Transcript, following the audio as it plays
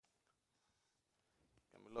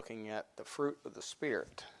looking at the fruit of the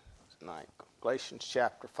Spirit tonight. Galatians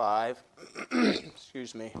chapter 5.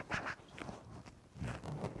 Excuse me.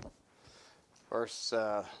 Let's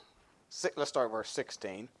start at verse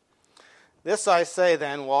 16. This I say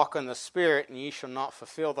then, walk in the Spirit, and ye shall not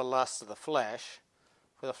fulfill the lusts of the flesh.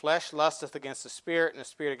 For the flesh lusteth against the Spirit, and the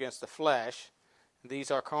Spirit against the flesh. And these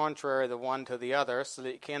are contrary the one to the other, so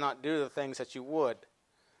that you cannot do the things that you would.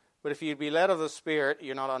 But if you be led of the Spirit,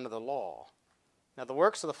 you're not under the law. Now the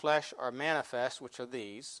works of the flesh are manifest, which are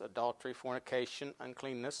these: adultery, fornication,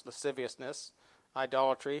 uncleanness, lasciviousness,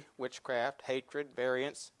 idolatry, witchcraft, hatred,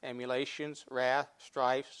 variance, emulations, wrath,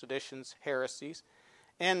 strife, seditions, heresies,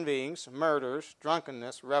 envyings, murders,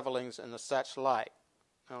 drunkenness, revelings, and the such like.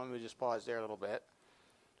 Now let me just pause there a little bit.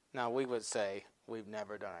 Now we would say we've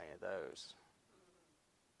never done any of those.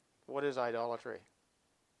 What is idolatry?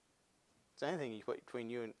 It's anything you put between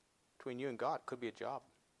you and God. Could be a job.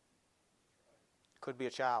 Could be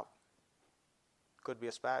a child. Could be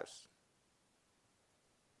a spouse.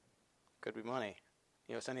 Could be money.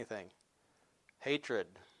 It's anything. Hatred.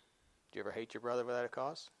 Do you ever hate your brother without a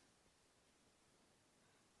cause?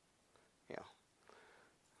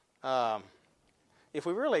 If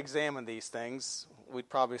we really examine these things, we'd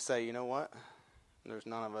probably say, you know what? There's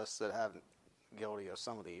none of us that haven't guilty of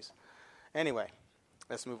some of these. Anyway,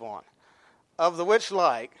 let's move on. Of the which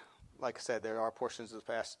like I said, there are portions of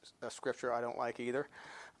the past Scripture I don't like either.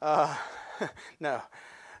 No.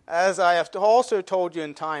 As I have also told you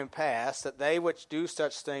in time past, that they which do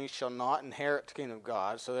such things shall not inherit the kingdom of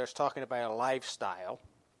God. So there's talking about a lifestyle,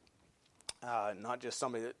 not just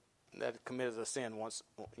somebody that committed a sin once,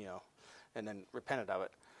 and then repented of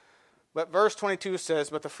it. But verse 22 says,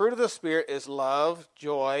 but the fruit of the Spirit is love,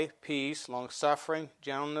 joy, peace, long-suffering,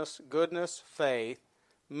 gentleness, goodness, faith,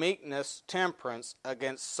 meekness, temperance.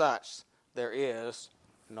 Against such there is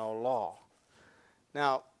no law.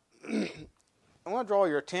 Now, I want to draw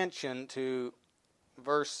your attention to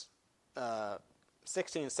verse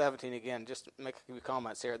 16 and 17 again, just to make a few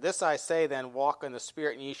comments here. This I say then, walk in the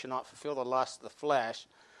Spirit, and ye shall not fulfill the lust of the flesh.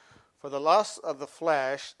 For the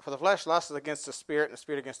flesh lusteth against the Spirit, and the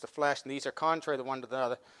Spirit against the flesh, and these are contrary the one to the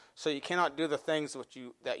other. So you cannot do the things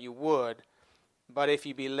that you would. But if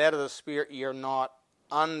you be led of the Spirit, ye are not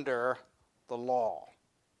under the law.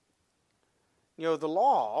 The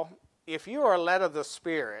law, if you are led of the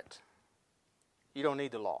Spirit, you don't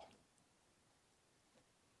need the law.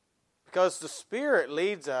 Because the Spirit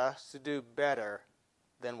leads us to do better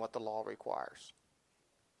than what the law requires.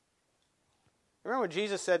 Remember what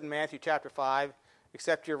Jesus said in Matthew chapter 5,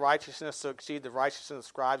 except your righteousness so exceed the righteousness of the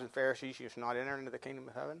scribes and Pharisees, you shall not enter into the kingdom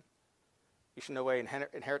of heaven. You shall no way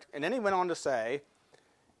inherit. And then he went on to say,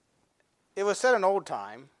 it was said in old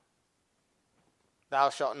time, thou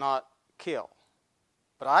shalt not kill.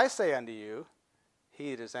 But I say unto you,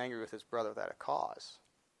 he that is angry with his brother without a cause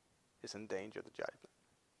is in danger of the judgment.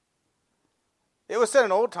 It was said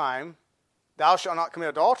in old time, thou shalt not commit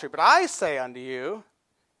adultery. But I say unto you,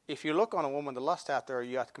 if you look on a woman to lust after her,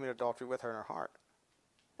 you have to commit adultery with her in her heart.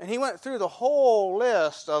 And he went through the whole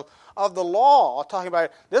list of the law, talking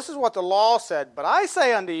about, this is what the law said, but I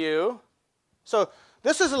say unto you. So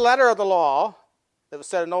this is a letter of the law that was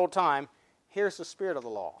said in old time. Here's the spirit of the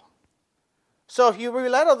law. So if you be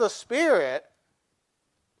led of the Spirit,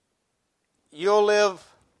 you'll live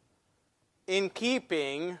in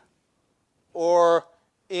keeping or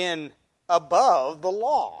in above the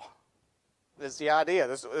law. This is the idea.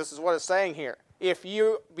 This is what it's saying here. If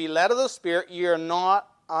you be led of the Spirit, you're not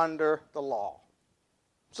under the law.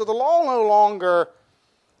 So the law no longer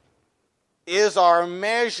is our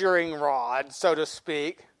measuring rod, so to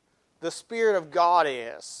speak. The Spirit of God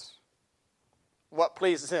is what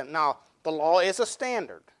pleases Him. Now, the law is a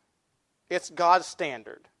standard. It's God's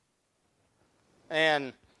standard.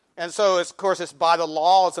 And so, of course, it's by the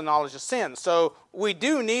law is the knowledge of sin. So we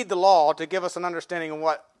do need the law to give us an understanding of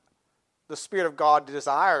what the Spirit of God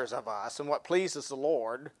desires of us and what pleases the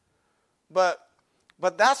Lord. But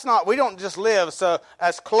that's not, we don't just live so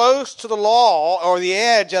as close to the law or the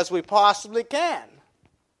edge as we possibly can.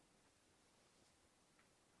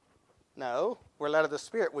 No, we're led of the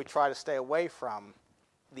Spirit. We try to stay away from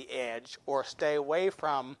the edge or stay away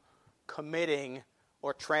from committing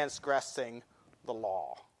or transgressing the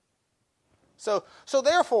law. So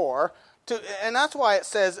therefore, and that's why it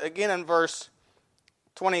says again in verse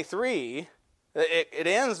 23, it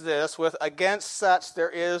ends this with, against such there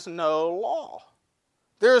is no law.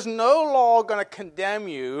 There is no law going to condemn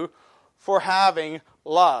you for having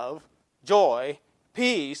love, joy,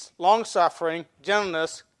 peace, long-suffering,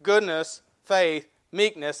 gentleness, goodness, faith,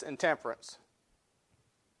 meekness, and temperance.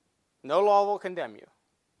 No law will condemn you.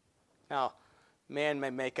 Now, man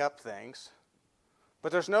may make up things.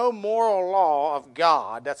 But there's no moral law of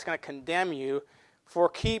God that's going to condemn you for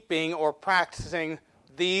keeping or practicing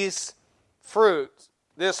these fruits.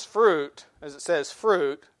 This fruit, as it says,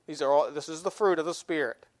 fruit. This is the fruit of the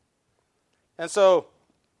Spirit. And so,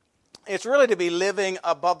 it's really to be living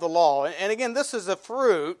above the law. And again, this is a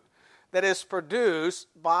fruit that is produced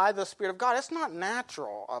by the Spirit of God. It's not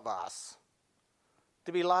natural of us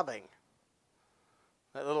to be loving.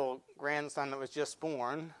 That little grandson that was just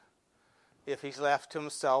born, if he's left to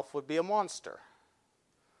himself, would be a monster.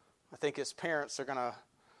 I think his parents are going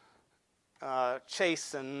to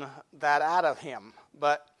chasten that out of him.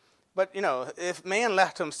 But if man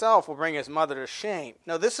left to himself, will bring his mother to shame.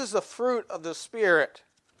 No, this is the fruit of the Spirit.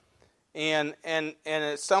 And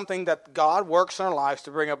it's something that God works in our lives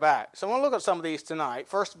to bring it back. So I want to look at some of these tonight.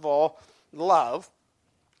 First of all, love.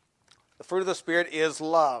 The fruit of the Spirit is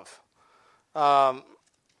love.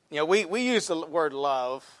 We use the word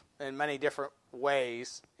love in many different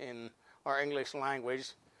ways in our English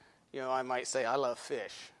language. I might say, I love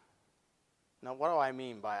fish. Now, what do I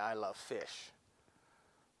mean by I love fish?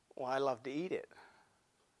 Well, I love to eat it.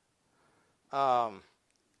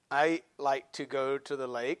 I like to go to the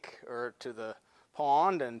lake or to the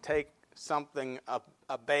pond and take something,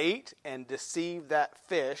 a bait, and deceive that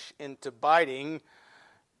fish into biting,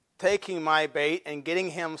 taking my bait and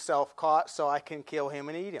getting himself caught so I can kill him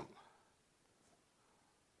and eat him.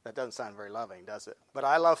 That doesn't sound very loving, does it? But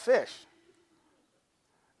I love fish.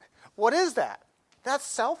 What is that? That's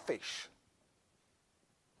selfish.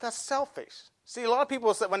 That's selfish. See, a lot of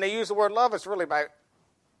people say when they use the word love, it's really by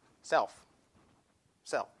self.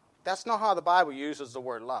 Self. That's not how the Bible uses the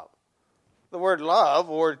word love. The word love,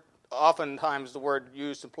 or oftentimes the word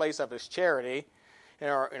used in place of, is charity in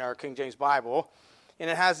our King James Bible, and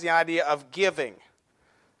it has the idea of giving.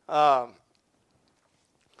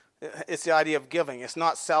 It's the idea of giving. It's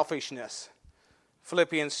not selfishness.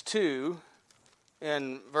 Philippians 2,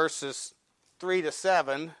 in verses 3 to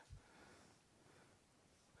 7,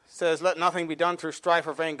 says, "Let nothing be done through strife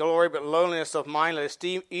or vainglory, but lowliness of mind. Let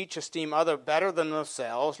each esteem other better than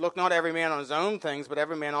themselves. Look not every man on his own things, but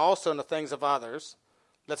every man also on the things of others.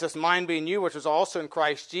 Let this mind be in you, which was also in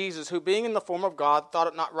Christ Jesus, who being in the form of God, thought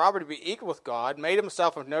it not robbery to be equal with God, made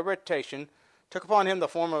himself of no reputation, took upon him the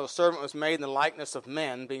form of a servant, was made in the likeness of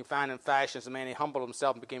men, being found in fashion as a man, he humbled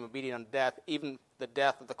himself and became obedient unto death, even the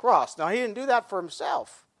death of the cross." Now, he didn't do that for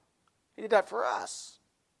himself. He did that for us.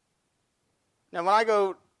 Now, when I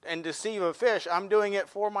go and deceive a fish, I'm doing it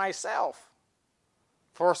for myself,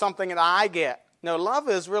 for something that I get. No, love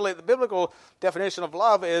is really, the biblical definition of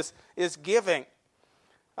love is giving.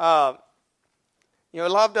 Love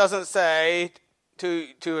doesn't say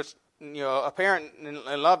to a parent in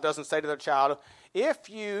love doesn't say to their child, if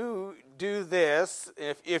you do this,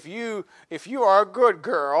 if you are a good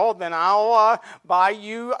girl, then I'll buy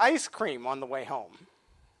you ice cream on the way home.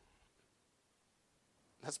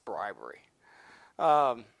 That's bribery.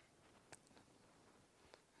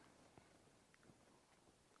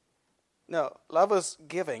 No, love is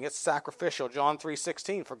giving. It's sacrificial. John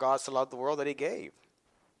 3:16, "For God so loved the world that he gave."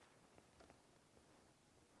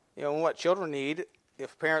 What children need,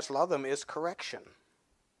 if parents love them, is correction.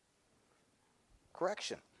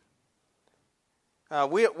 Correction.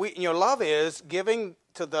 Love is giving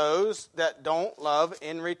to those that don't love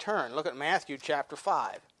in return. Look at Matthew chapter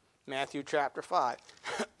 5. Matthew chapter 5.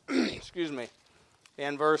 Excuse me.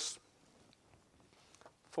 And verse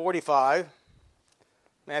 45.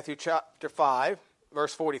 Matthew chapter 5,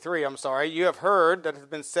 verse 43, "You have heard that it has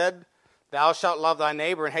been said, thou shalt love thy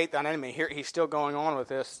neighbor and hate thine enemy." Here he's still going on with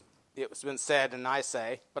this. It's been said, and I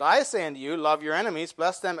say, "But I say unto you, love your enemies,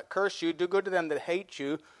 bless them that curse you, do good to them that hate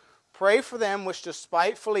you, pray for them which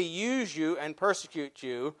despitefully use you and persecute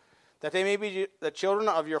you, that they may be the children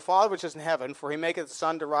of your Father which is in heaven. For he maketh the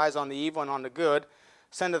sun to rise on the evil and on the good,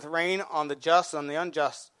 sendeth rain on the just and on the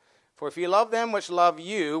unjust. For if ye love them which love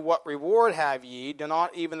you, what reward have ye? Do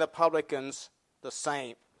not even the publicans the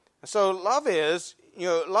same?" And so love is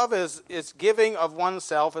giving of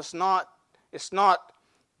oneself. It's not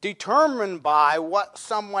determined by what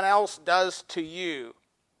someone else does to you,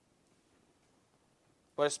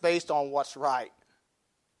 but it's based on what's right.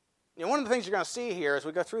 One of the things you're going to see here as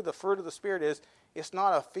we go through the fruit of the Spirit is it's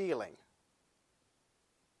not a feeling.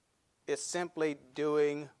 It's simply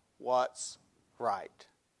doing what's right.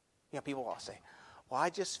 People will say, "Well, I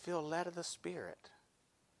just feel led of the Spirit."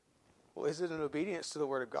 Well, is it an obedience to the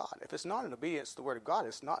Word of God? If it's not an obedience to the Word of God,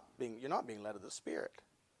 you're not being led of the Spirit.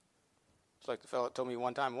 It's like the fellow that told me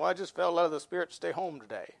one time, "Well, I just felt led of the Spirit to stay home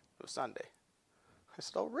today." It was Sunday. I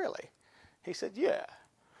said, "Oh, really?" He said, "Yeah."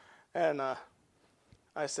 And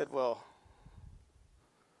I said, "Well,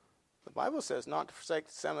 The Bible says not to forsake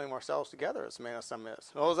assembling ourselves together as man of some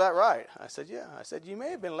is. Oh, is that right? I said, yeah. I said, you may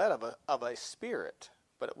have been led of a spirit,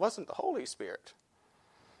 but it wasn't the Holy Spirit.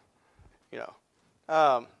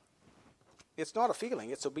 It's not a feeling,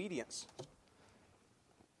 it's obedience.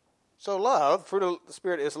 So love, fruit of the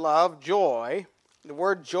Spirit is love, joy. The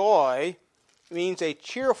word joy means a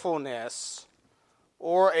cheerfulness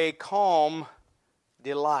or a calm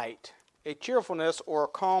delight. A cheerfulness or a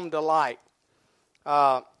calm delight.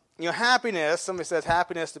 Happiness, somebody says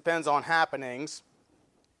happiness depends on happenings.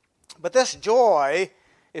 But this joy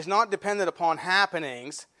is not dependent upon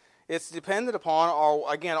happenings. It's dependent upon,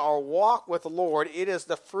 our walk with the Lord. It is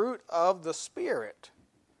the fruit of the Spirit.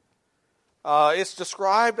 It's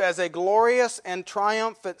described as a glorious and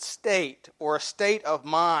triumphant state or a state of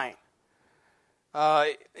mind.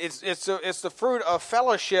 It's the fruit of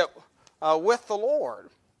fellowship with the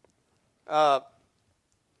Lord.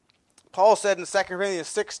 Paul said in 2 Corinthians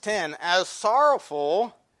 6:10, as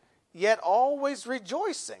sorrowful, yet always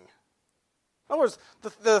rejoicing. In other words,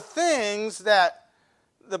 the things that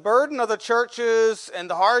the burden of the churches and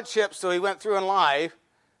the hardships that he went through in life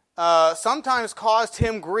sometimes caused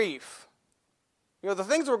him grief. The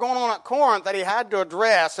things that were going on at Corinth that he had to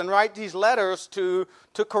address and write these letters to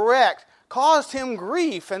correct caused him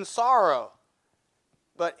grief and sorrow.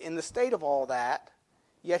 But in the state of all that,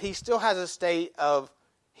 yet he still has a state of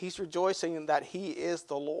he's rejoicing that he is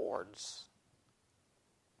the Lord's.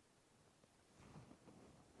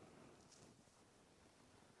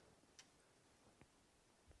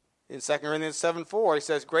 In 2 Corinthians 7:4, he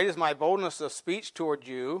says, great is my boldness of speech toward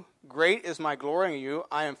you. Great is my glory in you.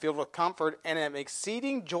 I am filled with comfort and am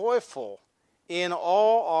exceeding joyful in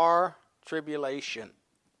all our tribulation.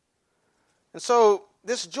 And so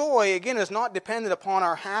this joy, again, is not dependent upon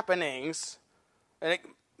our happenings. But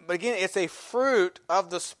again, it's a fruit of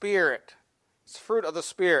the Spirit. It's fruit of the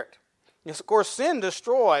Spirit. Yes, of course, sin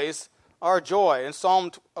destroys our joy. In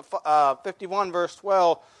Psalm 51, verse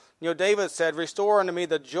 12, David said, restore unto me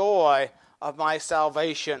the joy of my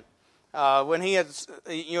salvation. When he had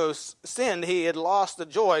sinned, he had lost the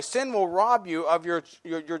joy. Sin will rob you of your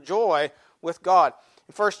joy with God.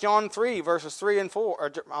 In 1 John 3, verses 3 and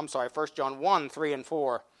 4, 1 John 1, 3 and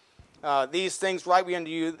 4. These things write we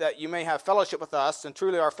unto you, that you may have fellowship with us, and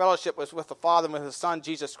truly our fellowship was with the Father and with His Son,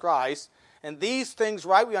 Jesus Christ. And these things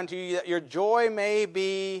write we unto you, that your joy may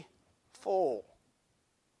be full.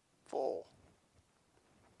 Full.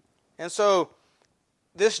 And so,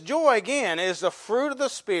 this joy, again, is the fruit of the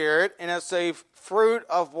Spirit, and it's a fruit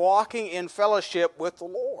of walking in fellowship with the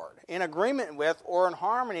Lord, in agreement with or in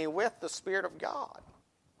harmony with the Spirit of God.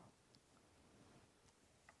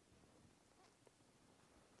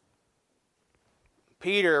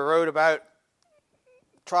 Peter wrote about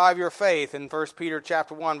try of your faith in 1 Peter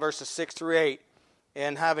chapter 1, verses 6 through 8,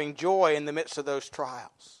 and having joy in the midst of those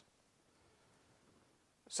trials.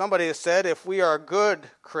 Somebody has said, if we are good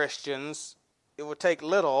Christians, it will take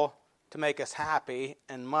little to make us happy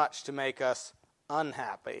and much to make us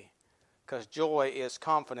unhappy, because joy is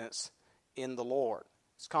confidence in the Lord.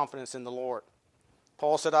 It's confidence in the Lord.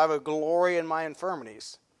 Paul said, I will glory in my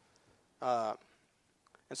infirmities. And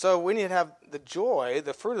so we need to have the joy.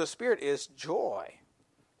 The fruit of the Spirit is joy.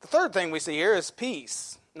 The third thing we see here is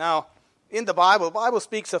peace. Now, in the Bible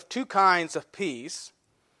speaks of two kinds of peace.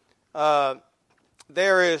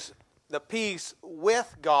 There is the peace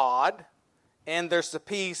with God, and there's the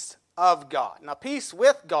peace of God. Now, peace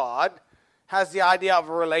with God has the idea of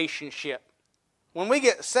a relationship. When we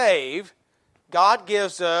get saved, God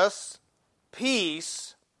gives us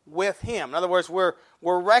peace with Him. In other words, we're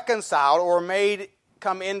reconciled or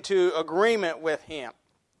come into agreement with Him.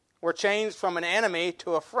 We're changed from an enemy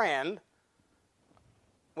to a friend.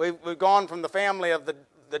 We've gone from the family of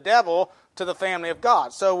the devil to the family of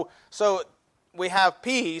God. So we have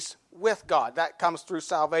peace with God. That comes through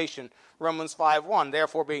salvation. Romans 5:1,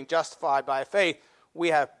 therefore being justified by faith, we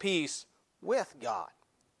have peace with God.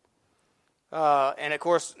 And of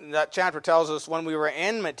course, that chapter tells us when we were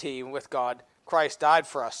enmity with God, Christ died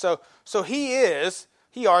for us. So He is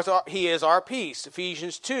our peace.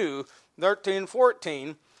 Ephesians 2, 13 and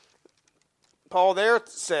 14, Paul there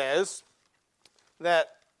says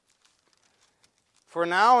that, for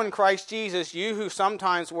now in Christ Jesus, you who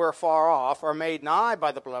sometimes were far off are made nigh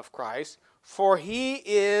by the blood of Christ, for He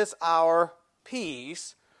is our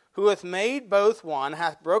peace, who hath made both one,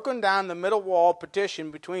 hath broken down the middle wall of partition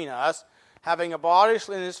between us, having abolished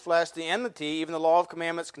in His flesh the enmity, even the law of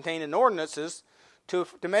commandments contained in ordinances, to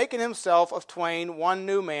make in Himself of twain one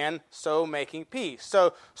new man, so making peace.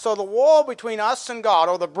 So the wall between us and God,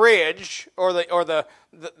 or the bridge, or the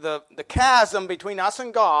chasm between us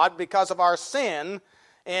and God because of our sin,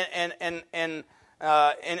 in an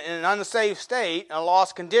unsaved state, a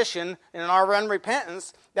lost condition, in our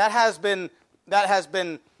unrepentance, that has been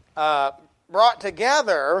brought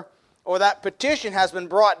together, or that petition has been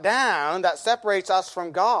brought down that separates us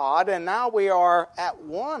from God, and now we are at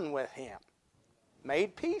one with Him,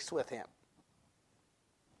 made peace with Him.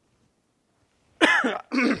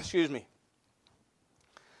 Excuse me.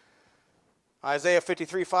 Isaiah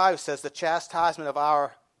 53:5 says, the chastisement of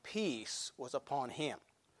our peace was upon Him.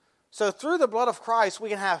 So through the blood of Christ, we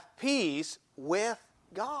can have peace with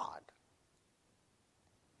God.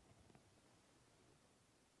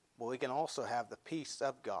 But we can also have the peace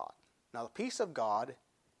of God. Now, the peace of God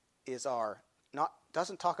is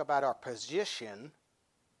doesn't talk about our position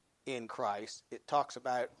in Christ. It talks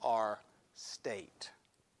about our state.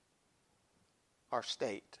 Our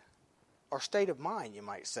state. Our state of mind, you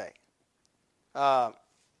might say.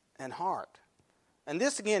 And heart. And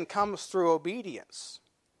this again comes through obedience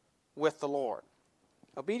with the Lord.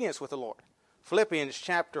 Obedience with the Lord. Philippians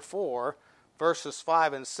chapter 4, verses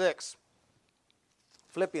 5 and 6.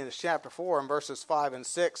 Philippians chapter 4 and verses 5 and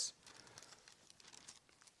 6.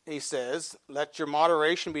 He says, let your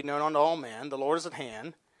moderation be known unto all men. The Lord is at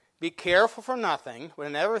hand. Be careful for nothing, but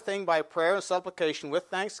in everything by prayer and supplication with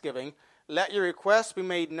thanksgiving, let your requests be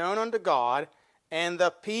made known unto God, and the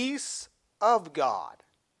peace of God,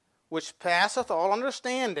 which passeth all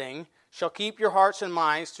understanding, shall keep your hearts and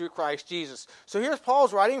minds through Christ Jesus. So here's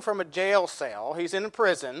Paul's writing from a jail cell. He's in a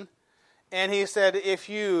prison, and he said, if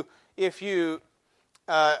you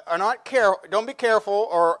are not careful, don't be careful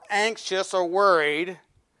or anxious or worried.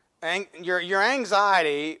 Your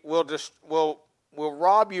anxiety will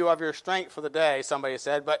rob you of your strength for the day, somebody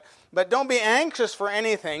said. But don't be anxious for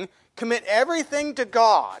anything. Commit everything to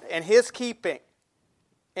God and His keeping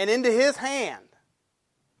and into His hand.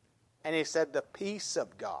 And he said, the peace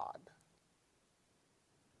of God.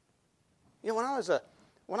 You know,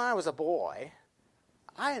 when I was a boy,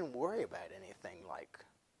 I didn't worry about anything like,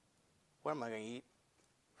 what am I going to eat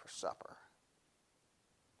for supper?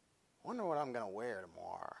 I wonder what I'm going to wear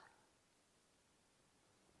tomorrow.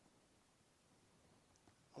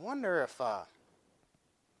 I wonder if,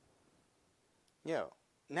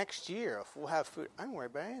 next year if we'll have food. I didn't worry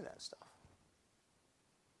about any of that stuff.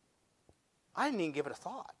 I didn't even give it a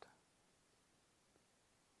thought.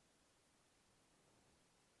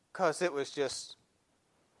 Because it was just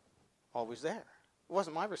always there. It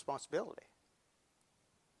wasn't my responsibility.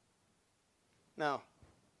 No,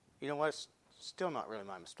 you know what? It's still not really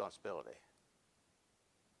my responsibility.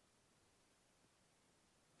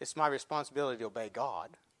 It's my responsibility to obey God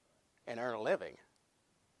and earn a living.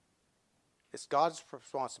 It's God's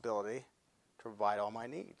responsibility to provide all my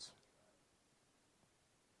needs.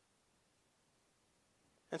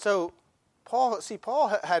 And so, Paul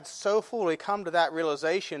had so fully come to that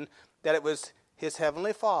realization that it was his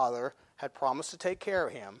heavenly Father had promised to take care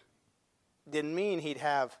of him. Didn't mean he'd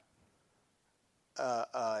have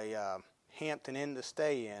a Hampton Inn to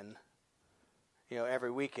stay in,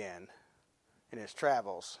 every weekend in his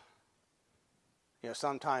travels.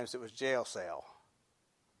 Sometimes it was jail cell.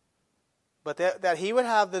 But that he would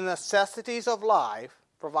have the necessities of life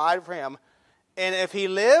provided for him. And if he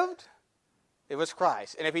lived, it was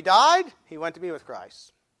Christ. And if he died, he went to be with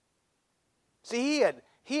Christ. See,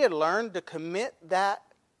 he had learned to commit that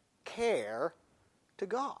care to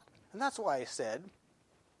God. And that's why he said,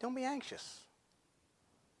 don't be anxious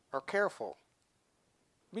or careful.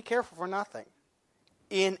 Be careful for nothing.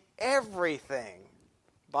 In everything,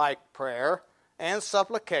 by prayer and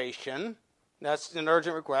supplication, that's an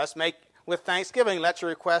urgent request, make with thanksgiving, let your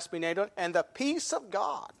requests be made, and the peace of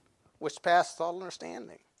God, which passeth all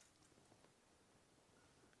understanding.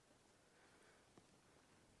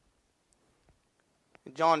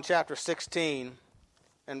 In John chapter 16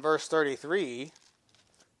 and verse 33,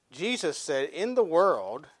 Jesus said, in the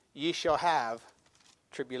world ye shall have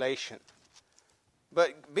tribulation.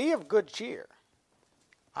 But be of good cheer.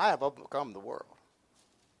 I have overcome the world.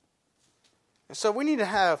 And so we need to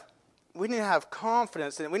have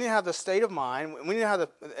confidence in it. We need to have the state of mind. We need to have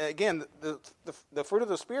the fruit of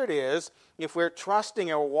the Spirit is, if we're trusting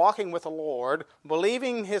or walking with the Lord,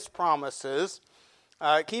 believing His promises,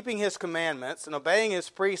 keeping His commandments, and obeying His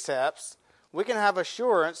precepts, we can have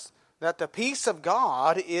assurance that the peace of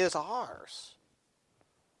God is ours.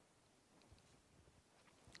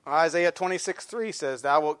 Isaiah 26:3 says,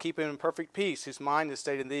 thou wilt keep him in perfect peace, whose mind is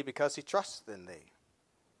stayed in thee, because he trusteth in thee.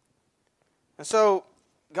 And so,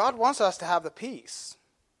 God wants us to have the peace.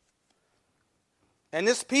 And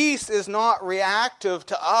this peace is not reactive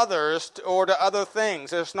to others or to other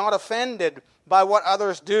things. It's not offended by what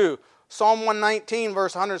others do. Psalm 119,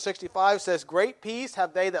 verse 165 says, great peace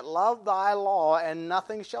have they that love thy law, and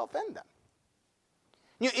nothing shall offend them.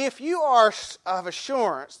 If you are of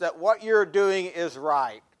assurance that what you're doing is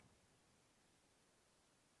right,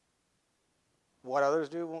 what others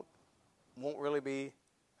do won't really be,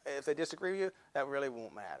 if they disagree with you, that really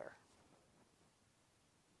won't matter.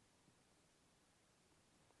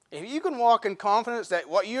 If you can walk in confidence that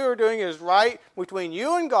what you are doing is right between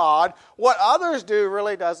you and God, what others do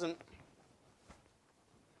really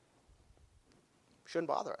shouldn't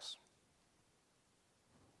bother us.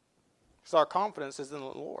 So our confidence is in the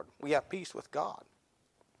Lord. We have peace with God.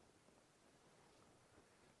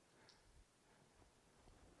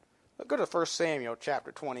 Let's go to 1 Samuel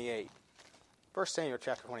chapter 28. 1 Samuel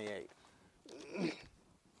chapter 28. In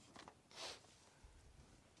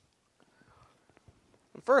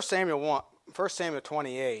 1 Samuel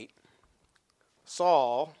 28,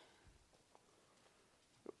 Saul,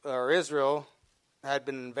 or Israel, had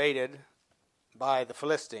been invaded by the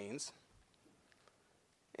Philistines.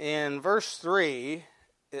 In verse 3,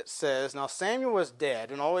 it says, now Samuel was dead,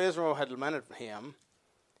 and all Israel had lamented for him,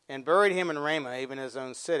 and buried him in Ramah, even his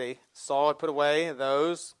own city. Saul had put away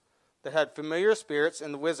those that had familiar spirits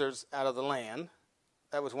and the wizards out of the land.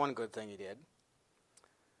 That was one good thing he did.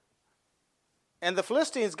 And the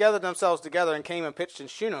Philistines gathered themselves together and came and pitched in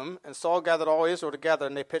Shunem, and Saul gathered all Israel together,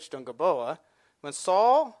 and they pitched on Gilboa. When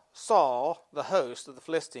Saul saw the host of the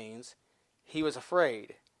Philistines, he was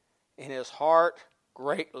afraid, and his heart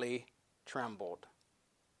greatly trembled.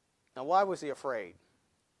 Now, why was he afraid?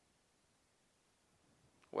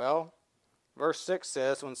 Well, verse 6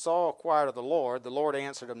 says, when Saul inquired of the Lord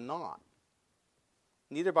answered him not,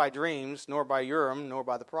 neither by dreams, nor by Urim, nor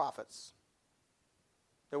by the prophets.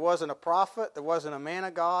 There wasn't a prophet, there wasn't a man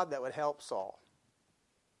of God that would help Saul.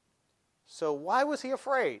 So why was he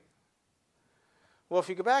afraid? Well, if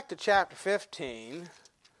you go back to chapter 15,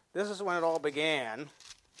 this is when it all began.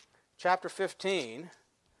 Chapter 15,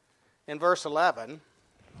 in verse 11,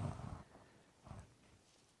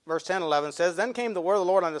 verse 10 and 11 says, then came the word of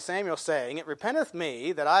the Lord unto Samuel, saying, it repenteth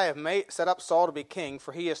me that I have set up Saul to be king,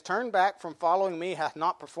 for he has turned back from following me, hath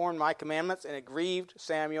not performed my commandments. And it grieved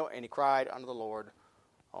Samuel, and he cried unto the Lord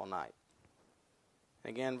all night.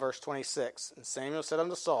 And again, verse 26, and Samuel said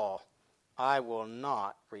unto Saul, I will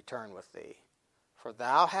not return with thee, for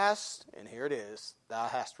thou hast, and here it is, thou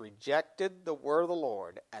hast rejected the word of the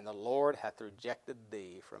Lord, and the Lord hath rejected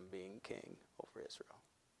thee from being king over Israel.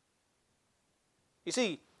 You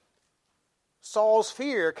see, Saul's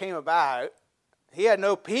fear came about. He had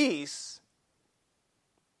no peace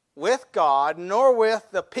with God, nor with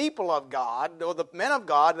the people of God, or the men of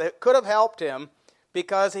God that could have helped him,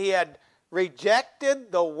 because he had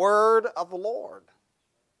rejected the word of the Lord.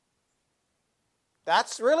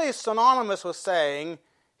 That's really synonymous with saying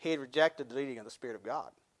he had rejected the leading of the Spirit of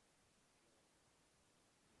God.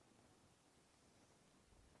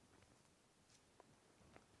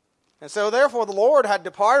 And so therefore the Lord had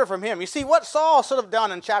departed from him. You see, what Saul should have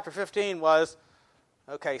done in chapter 15 was,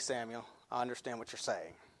 okay, Samuel, I understand what you're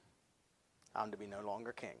saying. I'm to be no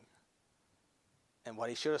longer king. And what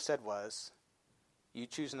he should have said was, you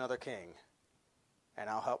choose another king, and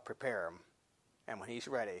I'll help prepare him. And when he's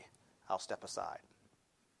ready, I'll step aside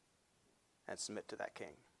and submit to that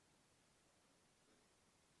king.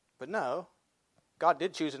 But no, God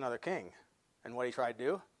did choose another king. And what he tried to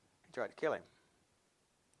do? He tried to kill him.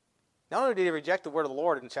 Not only did he reject the word of the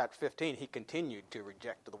Lord in chapter 15, he continued to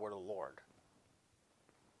reject the word of the Lord.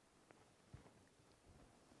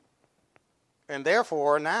 And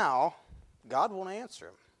therefore, now, God won't answer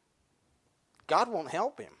him. God won't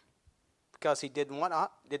help him because he did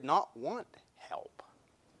not want help.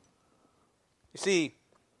 You see,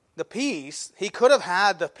 the peace, he could have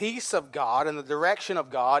had the peace of God and the direction of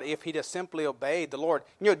God if he'd have simply obeyed the Lord.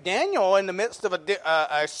 You know, Daniel, in the midst of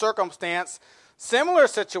a circumstance, similar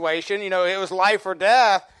situation, it was life or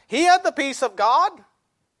death, he had the peace of God.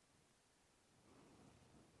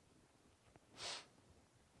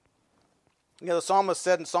 The psalmist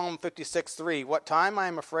said in Psalm 56:3, what time I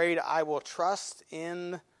am afraid, I will trust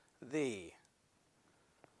in thee.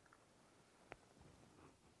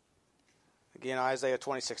 Again, Isaiah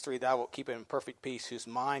 26:3, thou wilt keep him in perfect peace, whose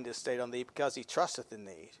mind is stayed on thee, because he trusteth in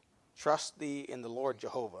thee. Trust thee in the Lord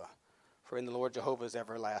Jehovah, for in the Lord Jehovah is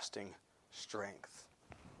everlasting strength.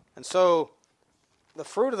 And so, the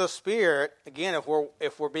fruit of the Spirit, again,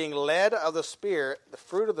 if we're being led of the Spirit, the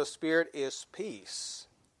fruit of the Spirit is peace.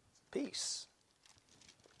 Peace.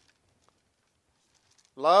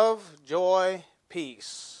 Love, joy,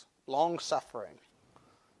 peace, long-suffering.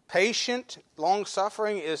 Patient,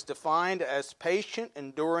 long-suffering is defined as patient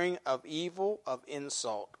enduring of evil, of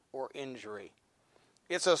insult, or injury.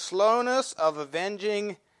 It's a slowness of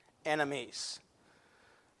avenging enemies.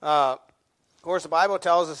 Of course, the Bible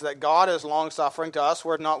tells us that God is long-suffering to us.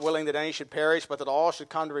 We're not willing that any should perish, but that all should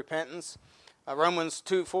come to repentance. Romans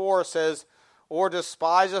 2:4 says, "Or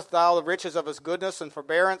despiseth thou the riches of his goodness and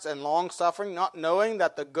forbearance and long-suffering, not knowing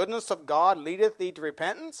that the goodness of God leadeth thee to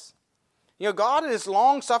repentance?" You know, God is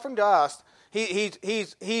long-suffering to us.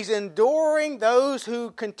 He's enduring those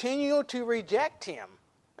who continue to reject him.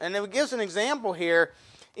 And it gives an example here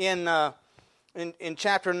in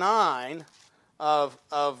chapter 9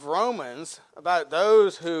 of Romans about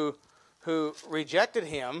those who rejected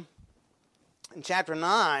him. In chapter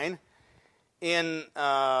 9, in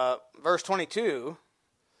verse 22,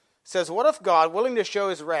 says, "What if God, willing to show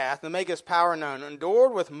his wrath and make his power known,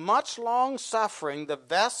 endured with much long suffering the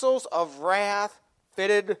vessels of wrath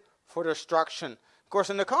fitted for destruction?" Of course,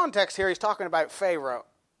 in the context here, he's talking about Pharaoh.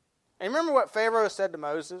 And remember what Pharaoh said to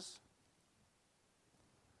Moses?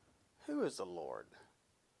 "Who is the Lord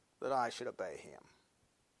that I should obey him?"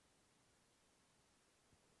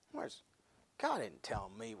 Whereas God didn't tell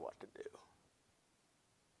me what to do.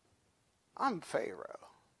 I'm Pharaoh.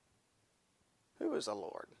 Who is the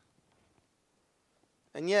Lord?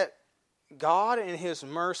 And yet, God in his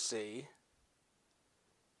mercy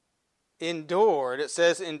endured, it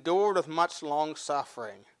says, endured with much long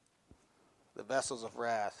suffering the vessels of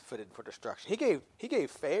wrath fitted for destruction. He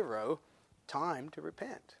gave Pharaoh time to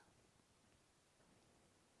repent.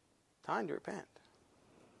 Time to repent.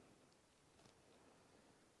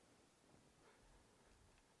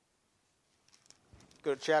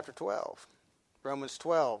 Go to chapter 12. Romans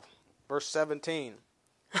 12, verse 17.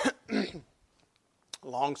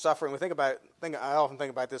 Long suffering. I often think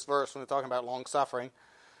about this verse when we're talking about long suffering.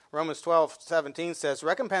 Romans 12:17 says,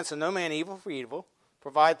 "Recompense to no man evil for evil.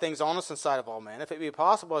 Provide things honest in sight of all men. If it be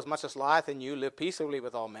possible, as much as lieth in you, live peaceably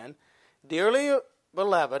with all men. Dearly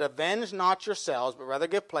beloved, avenge not yourselves, but rather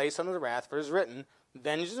give place unto the wrath. For it is written,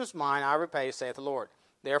 Vengeance is mine, I repay, saith the Lord.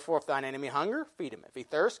 Therefore, if thine enemy hunger, feed him. If he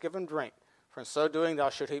thirst, give him drink. For in so doing thou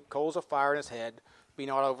shalt heap coals of fire in his head. Be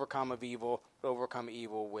not overcome of evil, but overcome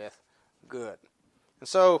evil with good." And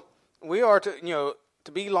so we are to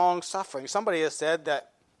be long suffering. Somebody has said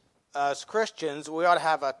that as Christians we ought to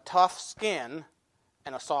have a tough skin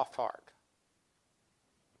and a soft heart.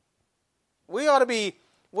 We ought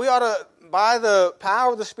to, by the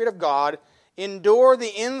power of the Spirit of God, endure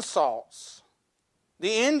the insults,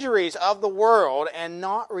 the injuries of the world, and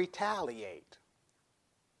not retaliate.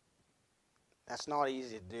 That's not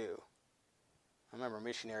easy to do. I remember a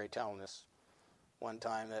missionary telling us one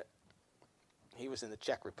time that he was in the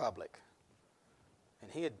Czech Republic,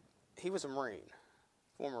 and he was a Marine,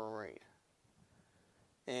 former Marine,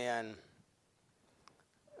 and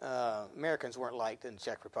Americans weren't liked in the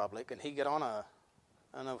Czech Republic, and he got on I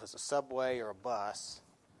don't know if it's a subway or a bus,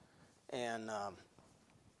 and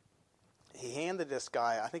he handed this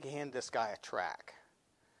guy a tract,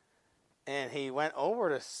 and he went over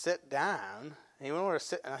to sit down. And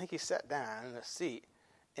I think he sat down in a seat,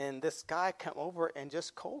 and this guy came over and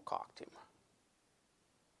just cold cocked him.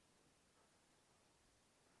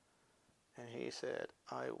 And he said,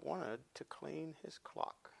 "I wanted to clean his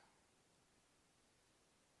clock."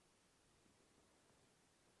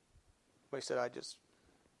 But he said, "I just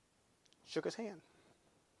shook his hand."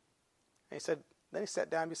 And he said, then he sat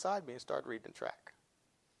down beside me and started reading the tract.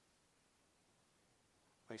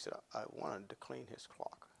 He said, "I wanted to clean his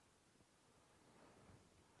clock."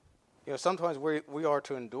 Sometimes we are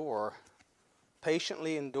to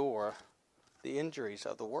patiently endure the injuries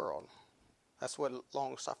of the world. That's what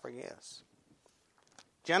long suffering is.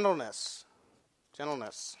 Gentleness.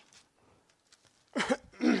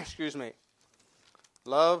 Excuse me.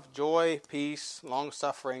 Love, joy, peace, long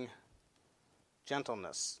suffering,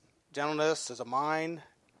 gentleness. Gentleness is mild,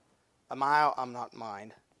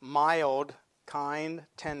 kind,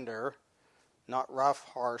 tender, not rough,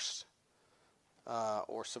 harsh,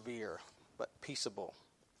 or severe, but peaceable.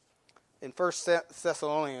 In 1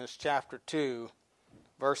 Thessalonians chapter 2,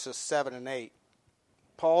 verses 7 and 8,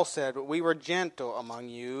 Paul said, "We were gentle among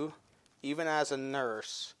you, even as a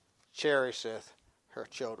nurse cherisheth her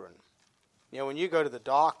children." When you go to the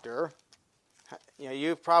doctor,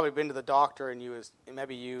 you've probably been to the doctor, and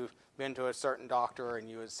maybe you've been to a certain doctor, and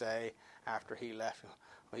you would say, after he left,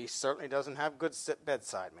 "Well, he certainly doesn't have good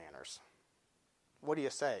bedside manners." What do you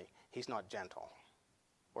say? He's not gentle,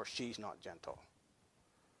 or she's not gentle.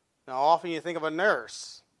 Now, often you think of a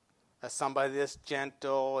nurse as somebody that's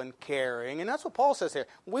gentle and caring, and that's what Paul says here.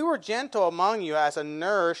 We were gentle among you as a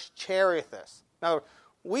nurse cherisheth. Now,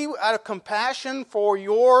 we, out of compassion for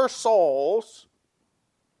your souls,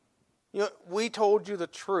 We told you the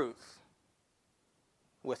truth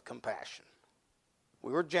with compassion.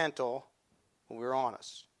 We were gentle, we were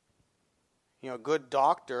honest. A good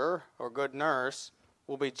doctor or good nurse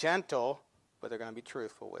will be gentle, but they're going to be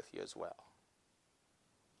truthful with you as well.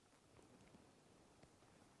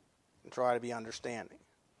 And try to be understanding.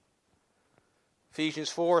 Ephesians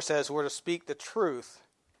 4 says we're to speak the truth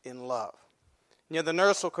in love. The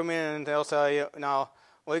nurse will come in and they'll tell you, now,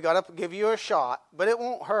 we got to give you a shot, but it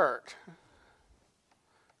won't hurt.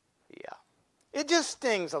 Yeah. It just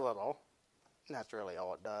stings a little. And that's really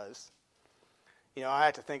all it does. I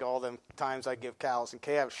had to think of all them times I give cows and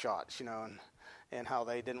calves shots, and how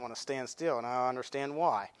they didn't want to stand still, and I understand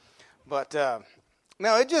why. But,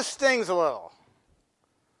 no, it just stings a little.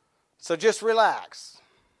 So just relax.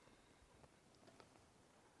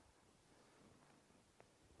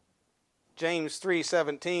 James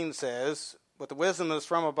 3:17 says, "But the wisdom that is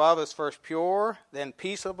from above is first pure, then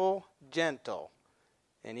peaceable, gentle,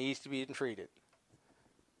 and easy to be entreated."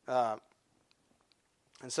 And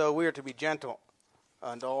so we are to be gentle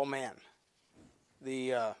unto all men.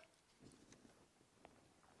 The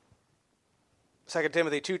 2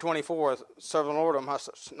 Timothy 2:24, "Serve the Lord and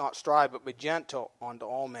must not strive, but be gentle unto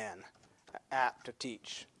all men, apt to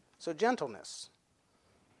teach." So gentleness.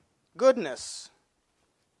 Goodness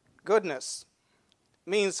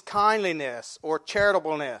means kindliness or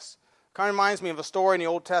charitableness. Kind of reminds me of a story in the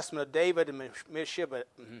Old Testament of David and Mephibosheth.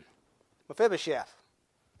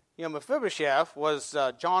 Mephibosheth was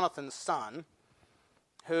Jonathan's son,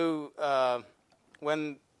 who,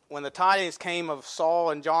 when the tidings came of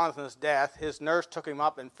Saul and Jonathan's death, his nurse took him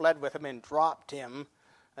up and fled with him and dropped him.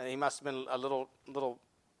 And he must have been a little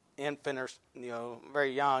infant or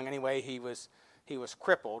very young. Anyway, he was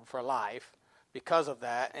crippled for life because of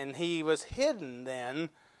that, and he was hidden then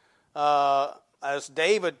as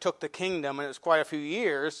David took the kingdom, and it was quite a few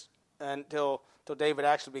years until David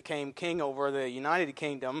actually became king over the United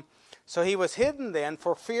Kingdom. So he was hidden then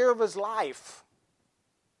for fear of his life.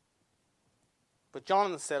 But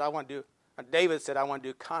David said, I want to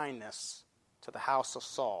do kindness to the house of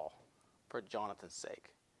Saul for Jonathan's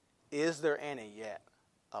sake. Is there any yet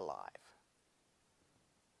alive?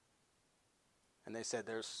 And they said,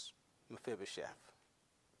 there's Mephibosheth.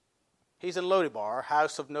 He's in Lodebar,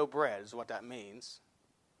 house of no bread is what that means.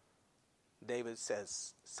 David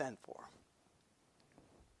says, send for him.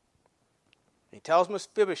 And he tells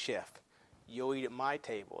Mephibosheth, you'll eat at my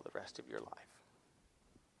table the rest of your life.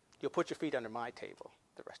 You'll put your feet under my table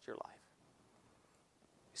the rest of your life.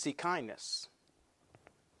 You see, kindness.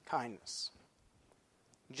 Kindness.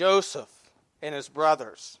 Joseph and his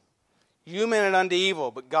brothers. You meant it unto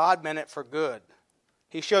evil, but God meant it for good.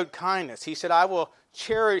 He showed kindness. He said, I will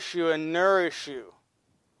cherish you and nourish you.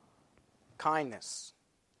 Kindness.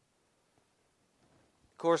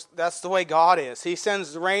 Of course, that's the way God is. He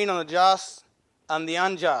sends rain on the just and the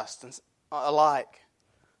unjust alike.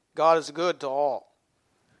 God is good to all.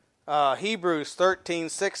 Hebrews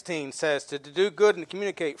 13:16 says, to do good and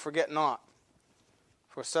communicate, forget not.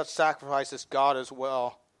 For such sacrifices God is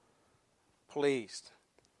well pleased.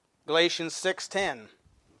 Galatians 6:10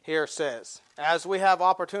 here says, as we have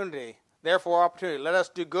opportunity, therefore opportunity, let us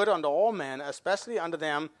do good unto all men, especially unto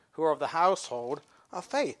them who are of the household of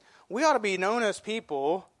faith. We ought to be known as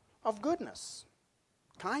people of goodness,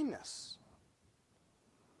 kindness,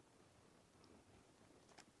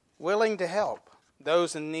 willing to help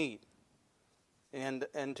those in need, and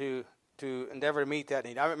to endeavor to meet that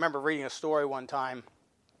need. I remember reading a story one time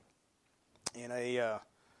in a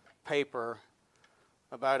paper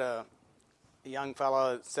about a young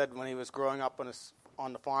fellow that said when he was growing up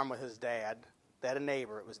on the farm with his dad, they had a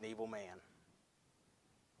neighbor. It was an evil man.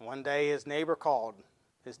 One day his neighbor called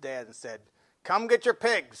his dad and said, come get your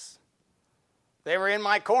pigs. They were in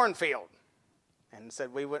my cornfield. And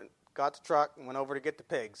said got the truck and went over to get the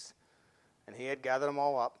pigs. And he had gathered them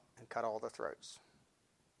all up and cut all their throats.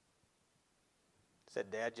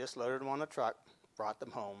 Said, Dad just loaded them on the truck, brought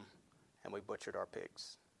them home, and we butchered our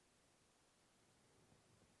pigs.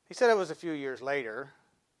 He said it was a few years later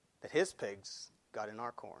that his pigs got in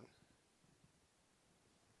our corn.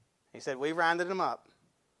 He said, we rounded them up.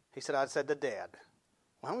 He said, I said to Dad,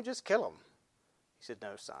 why don't we just kill them? He said,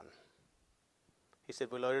 no, son. He said,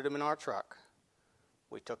 we loaded them in our truck.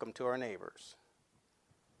 We took them to our neighbors.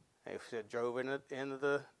 He said, drove into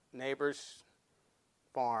the neighbor's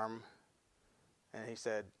farm, and he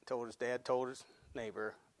said, his dad told his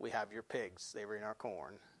neighbor, we have your pigs. They were in our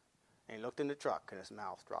corn. And he looked in the truck, and his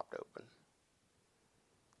mouth dropped open.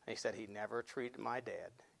 And he said, he never treated my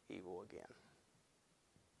dad evil again.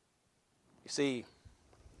 You see,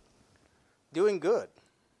 doing good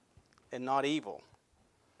and not evil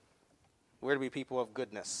We're to be people of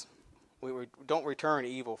goodness. We don't return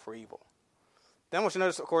evil for evil. Then what you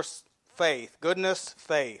notice, of course, faith. Goodness,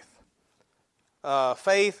 faith.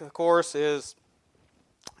 Faith, of course, is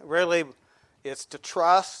really, it's to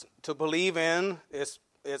trust, to believe in. It's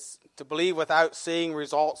to believe without seeing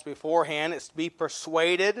results beforehand. It's to be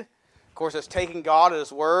persuaded. Of course, it's taking God at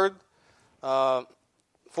His word.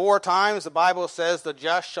 4 times the Bible says the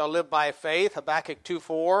just shall live by faith. Habakkuk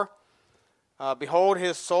 2:4. Behold,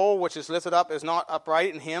 his soul which is lifted up is not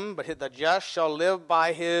upright in him, but the just shall live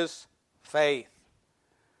by his faith.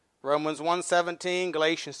 Romans 1:17,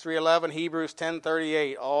 Galatians 3:11, Hebrews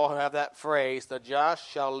 10:38, all have that phrase, the just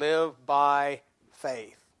shall live by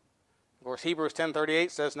faith. Of course, Hebrews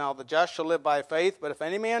 10:38 says, now the just shall live by faith, but if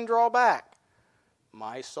any man draw back,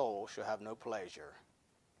 my soul shall have no pleasure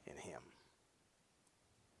in him.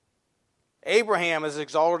 Abraham is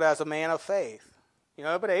exalted as a man of faith.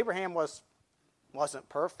 But Abraham wasn't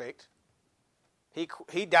perfect.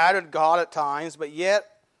 He doubted God at times, but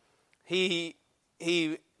yet he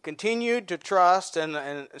continued to trust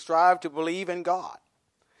and strive to believe in God.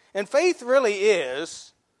 And faith really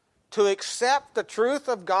is to accept the truth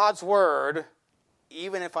of God's word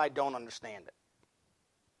even if I don't understand it.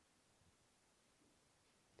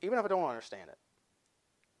 Even if I don't understand it.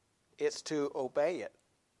 It's to obey it.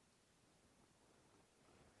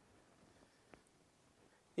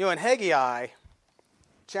 In Haggai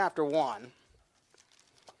chapter 1,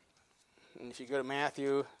 and if you go to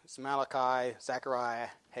Matthew, it's Malachi, Zechariah,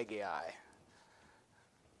 Haggai.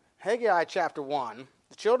 Haggai chapter 1,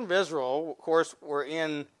 the children of Israel, of course,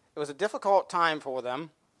 it was a difficult time for them,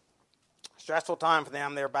 stressful time for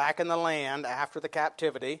them. They're back in the land after the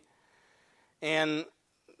captivity. And,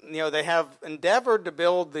 they have endeavored to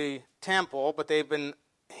build the temple, but they've been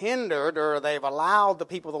hindered, or they've allowed the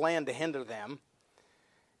people of the land to hinder them.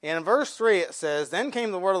 And in verse 3 it says, then came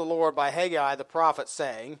the word of the Lord by Haggai the prophet,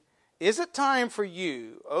 saying, is it time for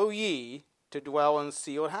you, O ye, to dwell in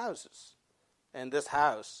sealed houses, and this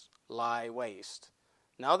house lie waste?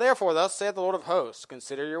 Now therefore, thus saith the Lord of hosts,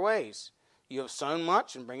 consider your ways. You have sown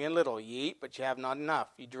much, and bring in little. Ye eat, but ye have not enough.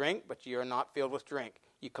 You drink, but ye are not filled with drink.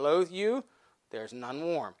 Ye clothe you, there is none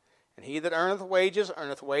warm. And he that earneth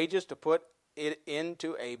wages to put it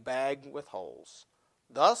into a bag with holes.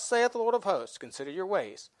 Thus saith the Lord of hosts, consider your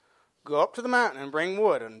ways. Go up to the mountain and bring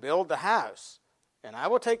wood and build the house, and I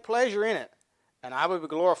will take pleasure in it, and I will be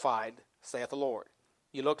glorified, saith the Lord.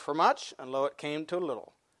 You looked for much, and lo, it came to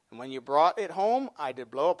little. And when you brought it home, I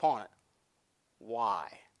did blow upon it. Why?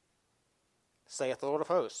 Saith the Lord of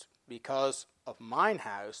hosts, because of mine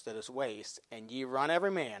house that is waste, and ye run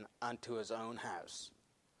every man unto his own house.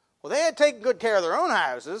 Well, they had taken good care of their own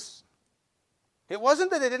houses. It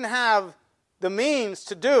wasn't that they didn't have the means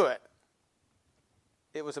to do it.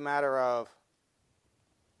 It was a matter of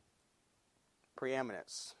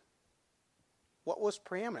preeminence. What was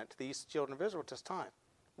preeminent to these children of Israel at this time?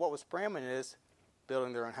 What was preeminent is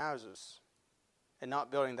building their own houses and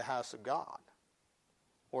not building the house of God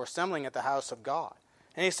or assembling at the house of God.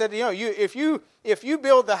 And he said, if you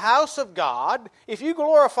build the house of God, if you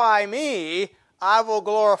glorify me, I will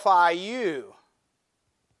glorify you.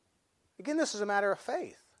 Again, this is a matter of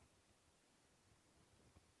faith.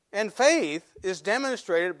 And faith is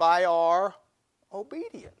demonstrated by our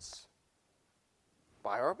obedience.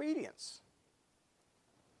 By our obedience.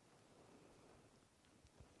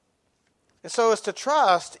 And so it's to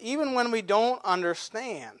trust even when we don't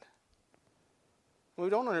understand. We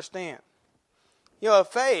don't understand.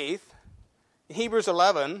 Faith, in Hebrews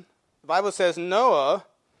 11, the Bible says Noah,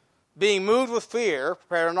 being moved with fear,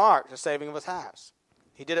 prepared an ark to the saving of his house.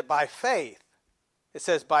 He did it by faith. It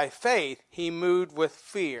says by faith he moved with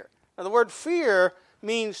fear. Now the word fear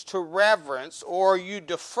means to reverence, or you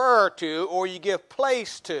defer to, or you give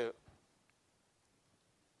place to.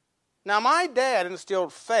 Now my dad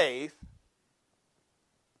instilled faith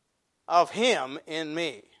of him in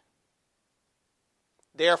me.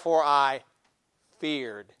 Therefore I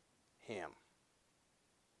feared him.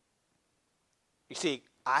 You see,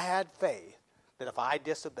 I had faith that if I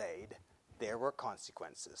disobeyed, there were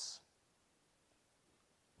consequences.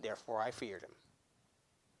 Therefore I feared him.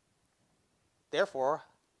 Therefore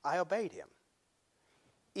I obeyed him.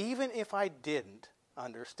 Even if I didn't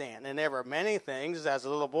understand. And there were many things as a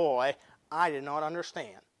little boy I did not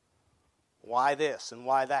understand. Why this and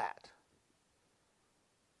why that?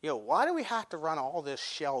 Why do we have to run all this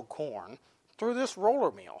shelled corn through this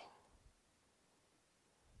roller mill?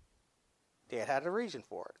 Dad had a reason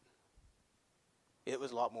for it. It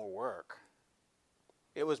was a lot more work.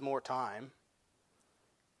 It was more time.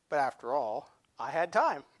 But after all, I had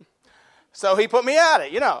time. So he put me at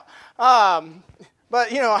it,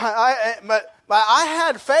 But I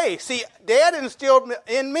had faith. See, Dad instilled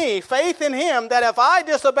in me faith in him that if I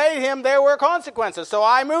disobeyed him, there were consequences. So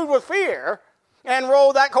I moved with fear and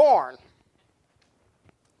rolled that corn.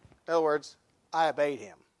 In other words, I obeyed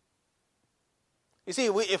him. You see,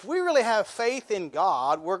 if we really have faith in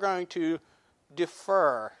God, we're going to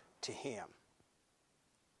defer to him.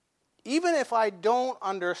 Even if I don't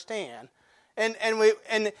understand, and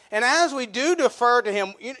as we do defer to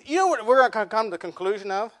him, you know what we're going to come to the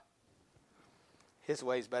conclusion of? His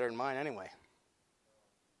way is better than mine anyway.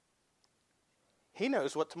 He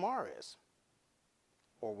knows what tomorrow is,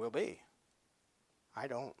 or will be. I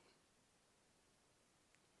don't.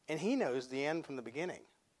 And he knows the end from the beginning.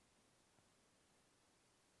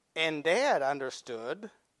 And Dad understood,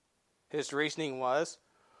 his reasoning was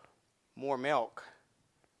more milk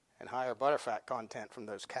and higher butterfat content from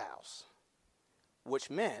those cows, which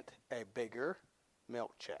meant a bigger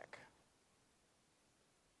milk check.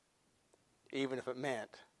 Even if it meant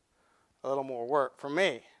a little more work for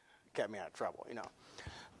me, it kept me out of trouble,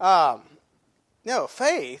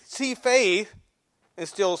 faith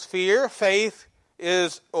instills fear. Faith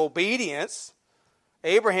is obedience.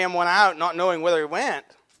 Abraham went out not knowing whither he went.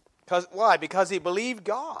 Why? Because he believed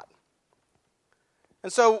God.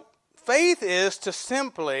 And so faith is to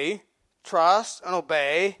simply trust and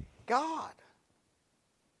obey God.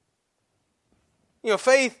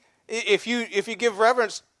 Faith, if you give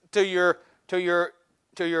reverence to your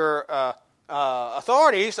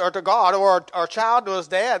authorities or to God or a child to his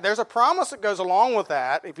dad, there's a promise that goes along with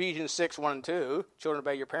that. Ephesians 6:1-2, children,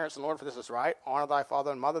 obey your parents and Lord, for this is right. Honor thy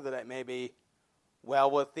father and mother, that it may be well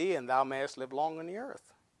with thee and thou mayest live long on the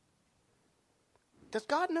earth. Does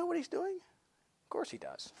God know what he's doing? Of course he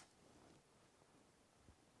does.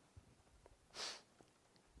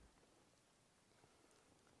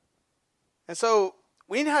 And so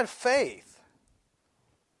we need to have faith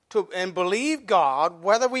and believe God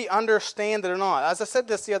whether we understand it or not. As I said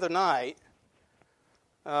this the other night,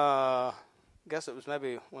 I guess it was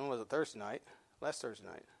when was it, Thursday night? Last Thursday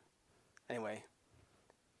night. Anyway,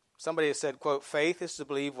 somebody has said, quote, faith is to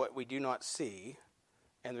believe what we do not see,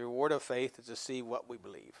 and the reward of faith is to see what we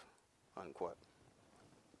believe, unquote.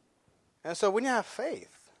 And so we need to have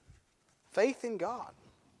faith in God.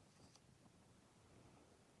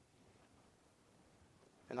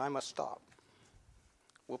 And I must stop.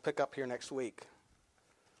 We'll pick up here next week.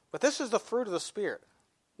 But this is the fruit of the Spirit.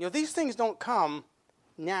 These things don't come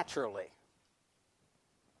naturally.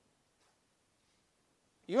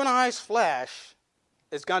 You and I's flesh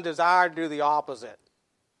is going to desire to do the opposite.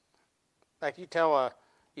 Like you tell a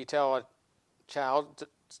child,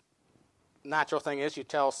 natural thing is you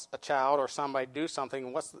tell a child or somebody to do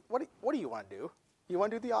something, what do you want to do? You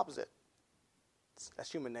want to do the opposite. That's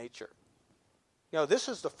human nature. This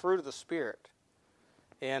is the fruit of the Spirit.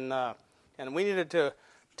 And we needed to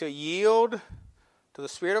yield to the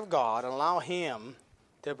Spirit of God and allow him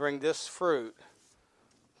to bring this fruit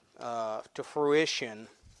to fruition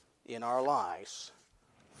in our lives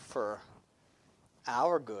for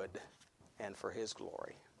our good and for his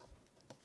glory.